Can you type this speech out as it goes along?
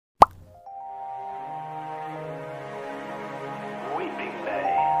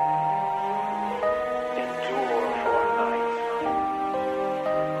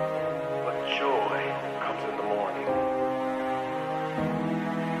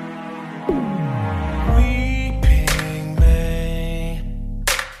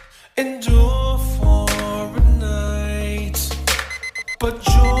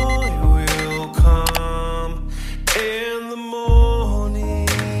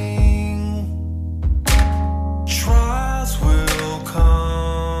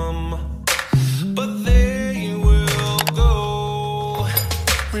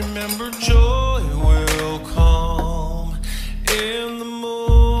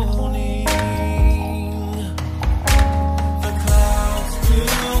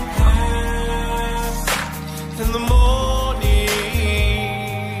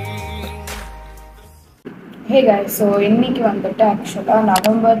Hey guys, so இன்னைக்கு வந்துட்டு actually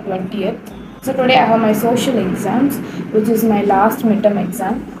November 20th. So today I have my social exams, which is my last midterm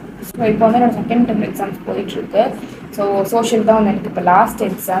exam. So இப்போ வந்து நான் second term exams போயிட்டுருக்கு. So social தான் வந்து எனக்கு இப்போ லாஸ்ட்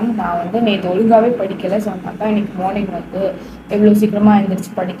எக்ஸாம். நான் வந்து நேற்று ஒழுங்காகவே படிக்கலை. ஸோ அதனால தான் இன்றைக்கி மார்னிங் வந்து எவ்வளோ சீக்கிரமாக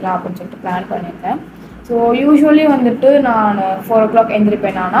எழுந்திரிச்சு படிக்கலாம் அப்படின்னு சொல்லிட்டு பிளான் பண்ணியிருந்தேன். ஸோ யூஸ்வலி வந்துட்டு நான் 4 o'clock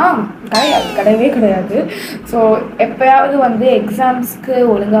எழுந்திரிப்பேன். ஆனால் அது கிடையவே கிடையாது. ஸோ எப்போயாவது வந்து எக்ஸாம்ஸ்க்கு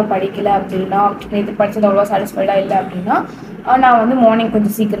ஒழுங்காக படிக்கலை அப்படின்னா, நேற்று படித்தது அவ்வளோ சாட்டிஸ்ஃபைடாக இல்லை அப்படின்னா நான் வந்து மார்னிங்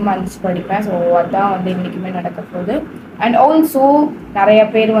கொஞ்சம் சீக்கிரமாக எழுந்திரிச்சு படிப்பேன். ஸோ அதுதான் வந்து இன்றைக்குமே நடக்க போகுது. அண்ட் ஆல்சோ நிறைய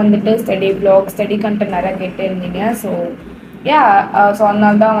பேர் வந்துட்டு ஸ்டடி கண்டென்ட் நிறையா கேட்டு இருந்தீங்க. ஸோ ஸோ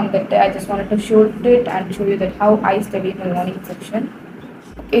அதனால தான் வந்துட்டு I just wanted to shoot it and show you that how I study in the morning section.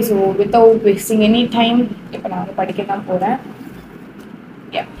 Okay, so without wasting any time, இப்போ நான் வந்து படிக்க தான் போகிறேன்.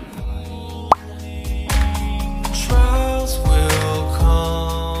 Trials will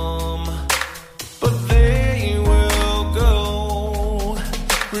come, but they will go.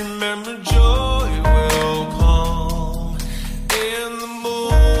 Remember, joy will come in the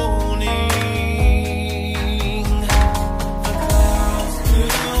morning. The clouds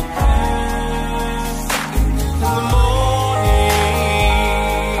will pass in the morning.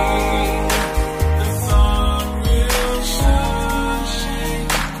 The sun will shine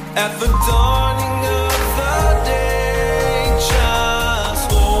at the dawning of the day. Just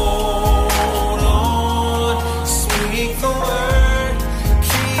hold on, speak the word,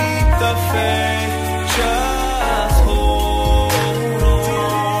 keep the faith. Just hold on, it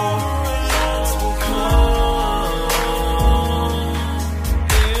will come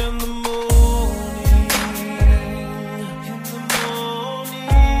in the morning. In the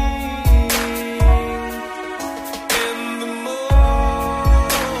morning. In the morning,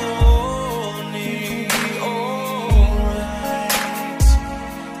 alright.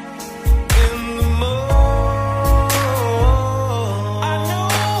 In the morning, I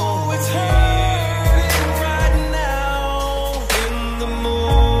know it's hurting right now. In the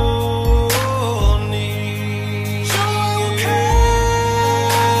morning, joy will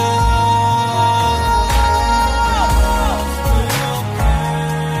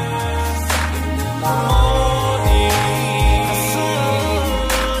the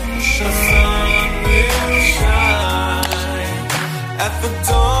sun will shine at the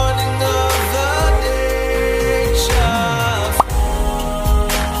dawning of the day. Just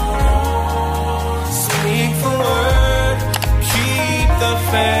speak the word, keep the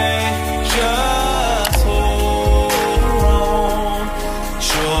faith. Just hold on,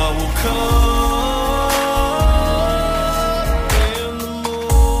 joy will come in the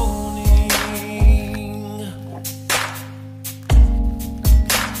morning.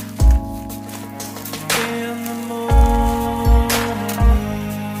 In the morning.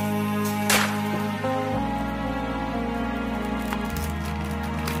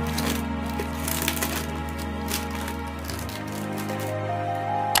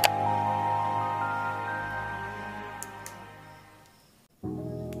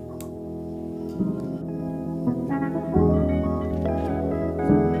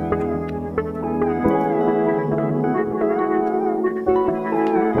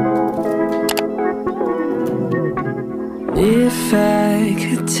 If I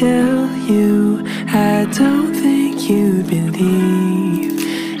could tell you, I don't think you'd believe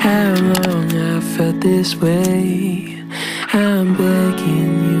how long I felt this way. I'm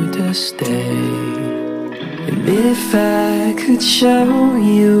begging you to stay. And if I could show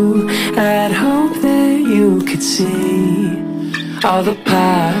you, I'd hope that you could see all the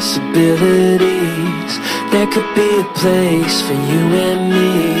possibilities. There could be a place for you and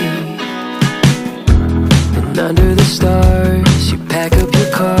me. And under the stars, you pack up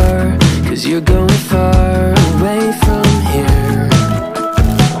your car, 'cause you're going far away from here.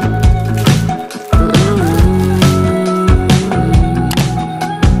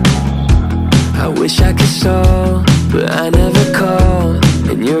 I wish I could stall, but I never call.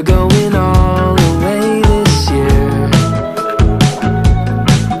 And you're going all the way this year.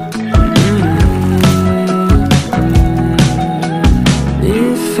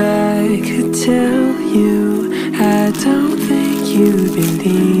 If I could tell you, I don't think you'd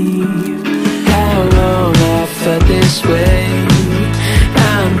believe how long I felt this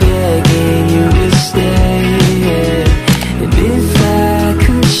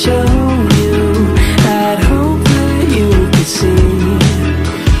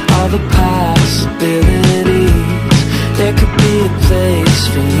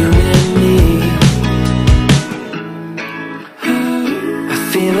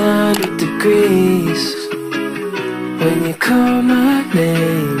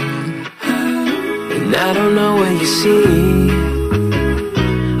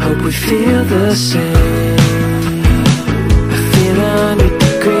hope we feel the same. I feel 100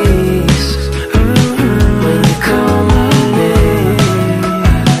 degrees when you call my name,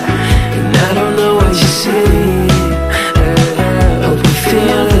 and I don't know what you see. Hope we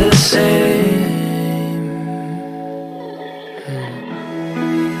feel the same.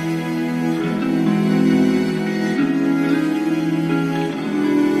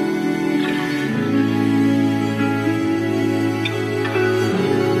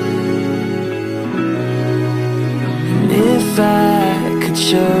 If I could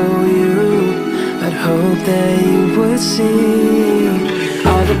show you, I'd hope that you would see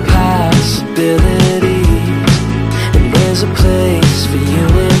all the possibilities, and there's a place for you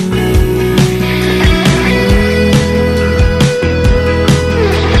and me.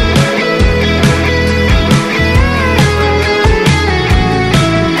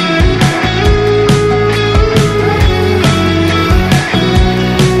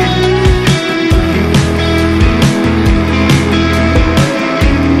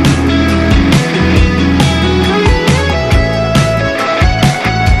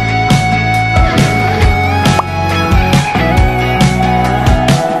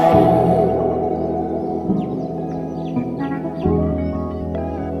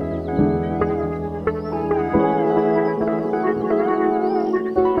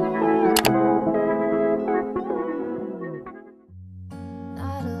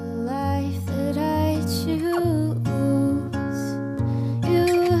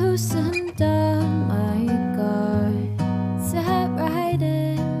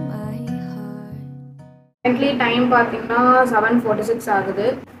 Currently time பார்த்தீங்கன்னா 7:46 ஆகுது.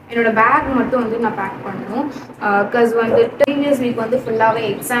 என்னோட back மட்டும் வந்து நான் back பண்ணணும். Because வந்து previous week வந்து ஃபுல்லாகவே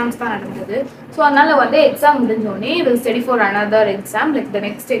எக்ஸாம்ஸ் தான் நடந்தது. ஸோ அதனால் வந்து எக்ஸாம் முடிஞ்சோடனே will study for another exam like the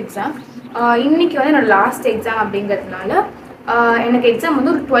next exam. இன்றைக்கி வந்து என்னோட லாஸ்ட் எக்ஸாம் அப்படிங்கிறதுனால எனக்கு எக்ஸாம்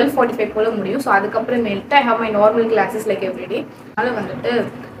வந்து ஒரு 12:45 போல் முடியும். So அதுக்கப்புறமேல்ட்டு I have my normal classes like everyday. அதனால் வந்துட்டு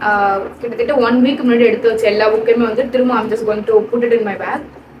கிட்டத்தட்ட 1 வீக் முன்னாடி எடுத்து வச்ச எல்லா புக்கையுமே வந்து திரும்ப I'm just going to put it in my back.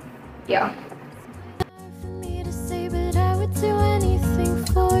 Yeah do anything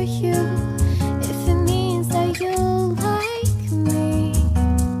for you if it means that you like me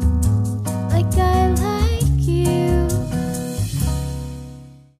like I like you.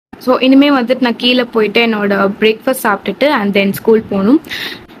 So இனிமேல் வந்துட்டு நான் கீழே போயிட்டு என்னோட பிரேக்ஃபாஸ்ட் சாப்பிட்டுட்டு அண்ட் தென் ஸ்கூல் போகணும்.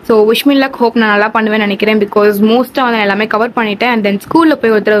 So wish me luck. Hope நான் நல்லா பண்ணுவேன்னு நினைக்கிறேன். பிகாஸ் மோஸ்ட்டாக வந்து எல்லாமே கவர் பண்ணிவிட்டேன். அண்ட் தென் ஸ்கூலில்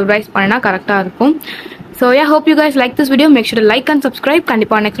போய் ஒருத்தர் ரிவைஸ் பண்ணினா கரெக்டாக இருக்கும். So yeah, hope you guys like this video. Make sure like and subscribe.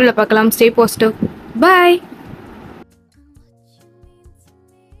 கண்டிப்பாக நெக்ஸ்ட் வீடியோவில் பார்க்கலாம். Stay positive. பாய்.